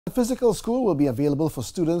The physical school will be available for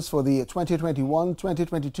students for the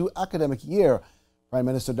 2021-2022 academic year. Prime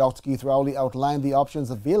Minister Dr. Keith Rowley outlined the options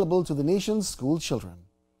available to the nation's school children.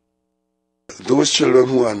 Those children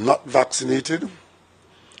who are not vaccinated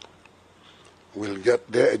will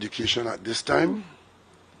get their education at this time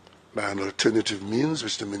by an alternative means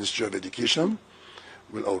which the Ministry of Education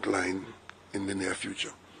will outline in the near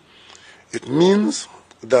future. It means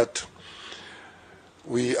that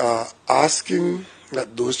we are asking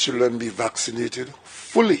that those children be vaccinated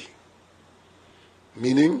fully,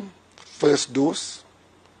 meaning first dose,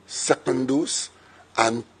 second dose,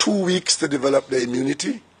 and 2 weeks to develop their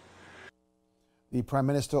immunity. The Prime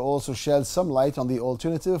Minister also shed some light on the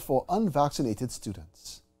alternative for unvaccinated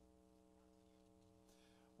students.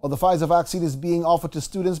 Well, the Pfizer vaccine is being offered to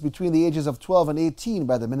students between the ages of 12 and 18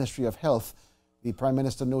 by the Ministry of Health. The Prime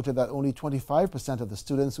Minister noted that only 25% of the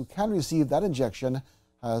students who can receive that injection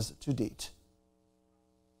has to date.